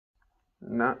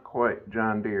Not quite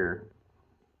John Deere,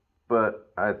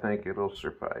 but I think it'll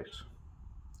suffice.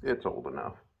 It's old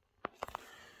enough.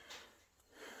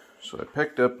 So I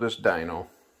picked up this dyno,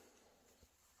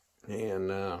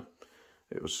 and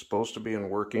it was supposed to be in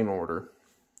working order,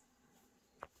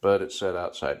 but it sat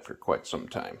outside for quite some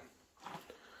time.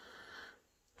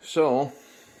 So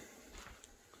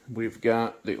we've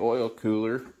got the oil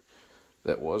cooler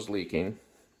that was leaking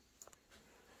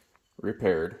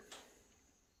repaired,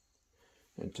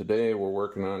 and today we're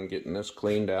working on getting this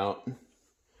cleaned out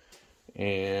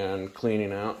and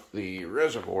cleaning out the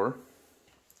reservoir,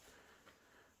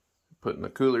 putting the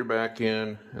cooler back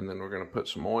in, and then we're going to put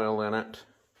some oil in it.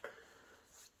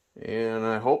 And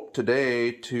I hope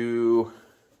today to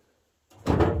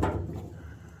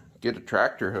get a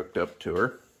tractor hooked up to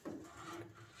her,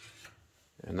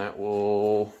 and that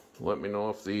will let me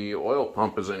know if the oil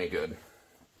pump is any good.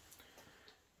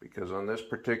 Because on this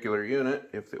particular unit,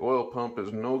 if the oil pump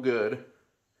is no good,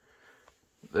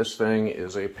 this thing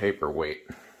is a paperweight.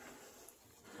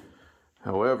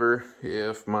 However,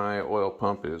 if my oil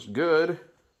pump is good,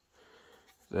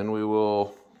 then we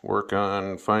will work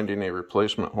on finding a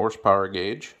replacement horsepower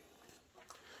gauge,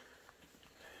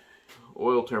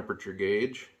 oil temperature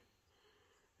gauge,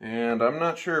 and I'm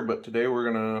not sure, but today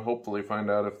we're going to hopefully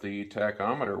find out if the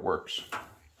tachometer works.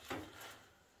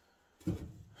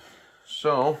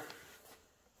 So,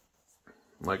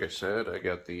 like I said, I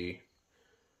got the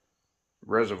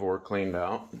reservoir cleaned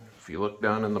out. If you look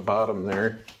down in the bottom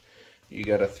there, you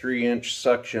got a 3-inch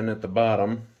suction at the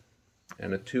bottom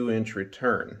and a 2-inch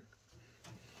return.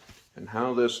 And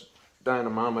how this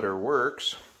dynamometer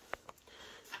works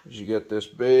is you get this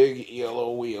big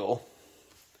yellow wheel,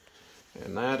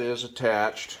 and that is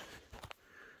attached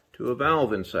to a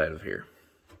valve inside of here.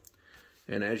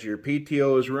 And as your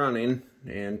PTO is running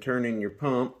and turning your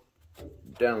pump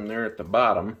down there at the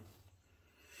bottom,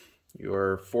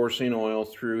 you're forcing oil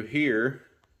through here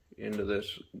into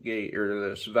this gate or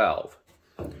this valve.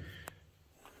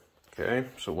 Okay,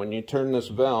 so when you turn this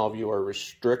valve, you are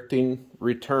restricting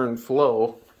return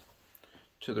flow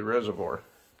to the reservoir.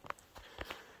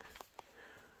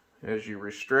 As you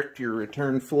restrict your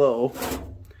return flow,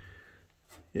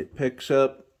 it picks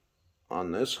up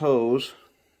on this hose,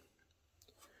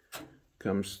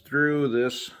 comes through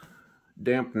this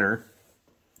dampener,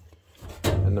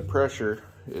 and the pressure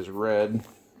is read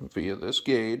via this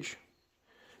gauge,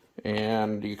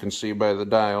 and you can see by the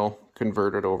dial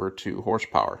converted over to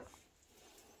horsepower.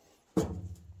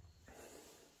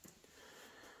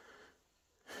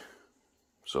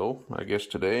 So I guess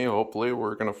today, hopefully,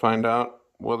 we're going to find out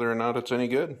whether or not it's any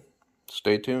good.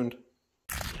 Stay tuned.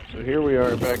 So here we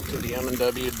are back to the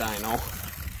M&W dyno.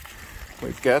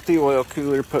 We've got the oil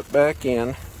cooler put back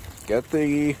in, got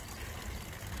the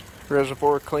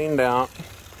reservoir cleaned out.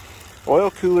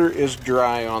 Oil cooler is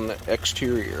dry on the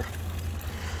exterior.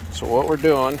 So what we're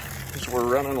doing is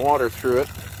we're running water through it,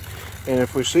 and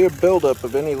if we see a buildup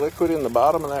of any liquid in the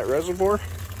bottom of that reservoir,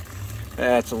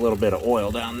 that's a little bit of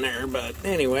oil down there, but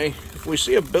anyway, if we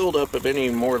see a buildup of any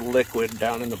more liquid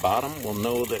down in the bottom, we'll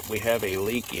know that we have a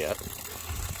leak yet,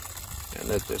 and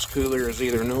that this cooler is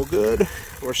either no good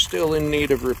or still in need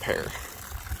of repair.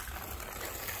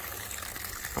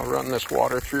 I'll run this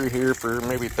water through here for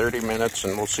maybe 30 minutes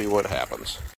and we'll see what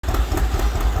happens.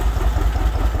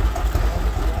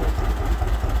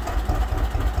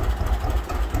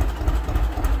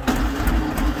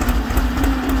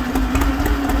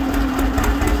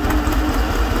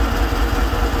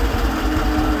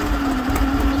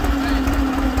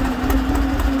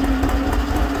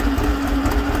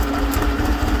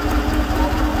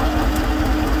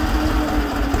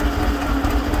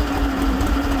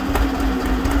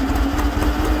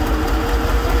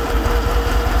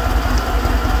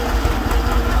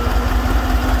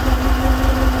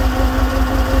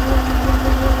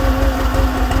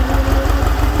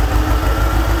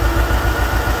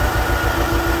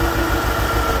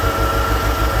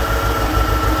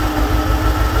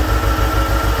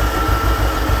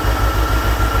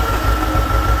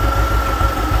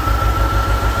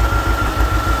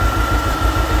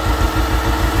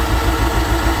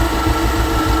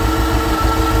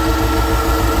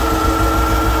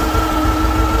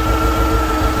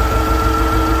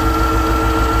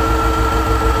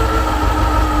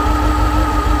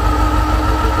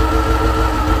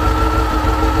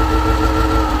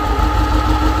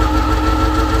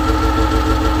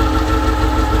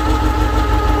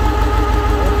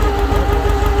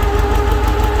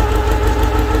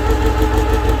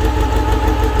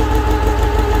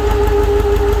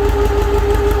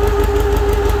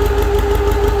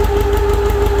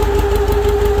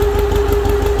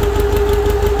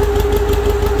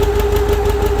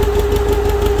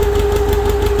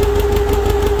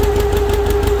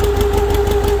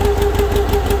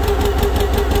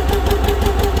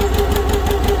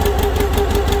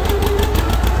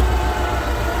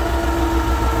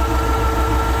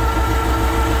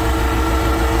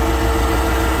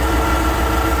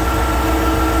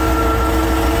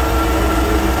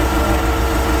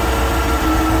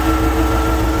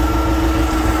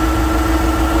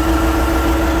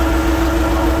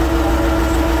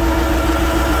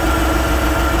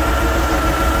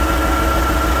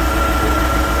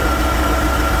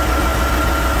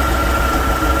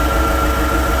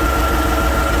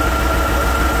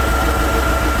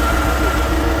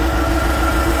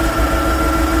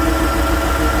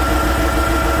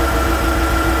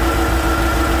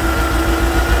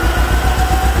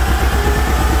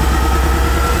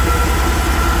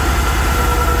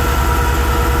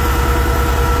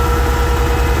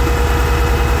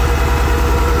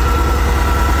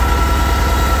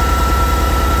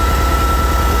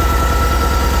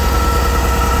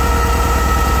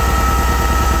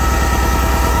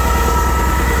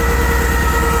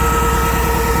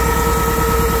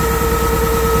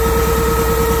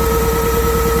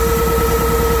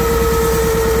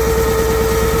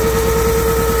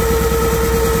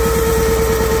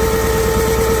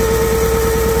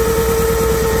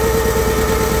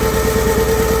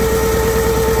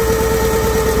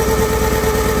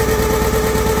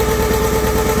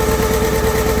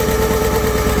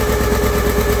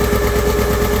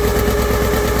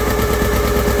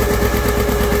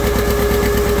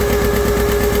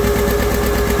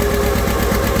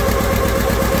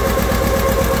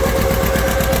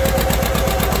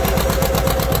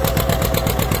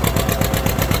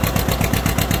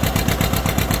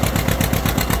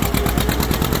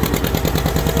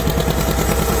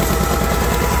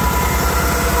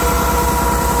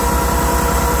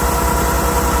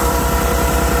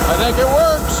 like it worked.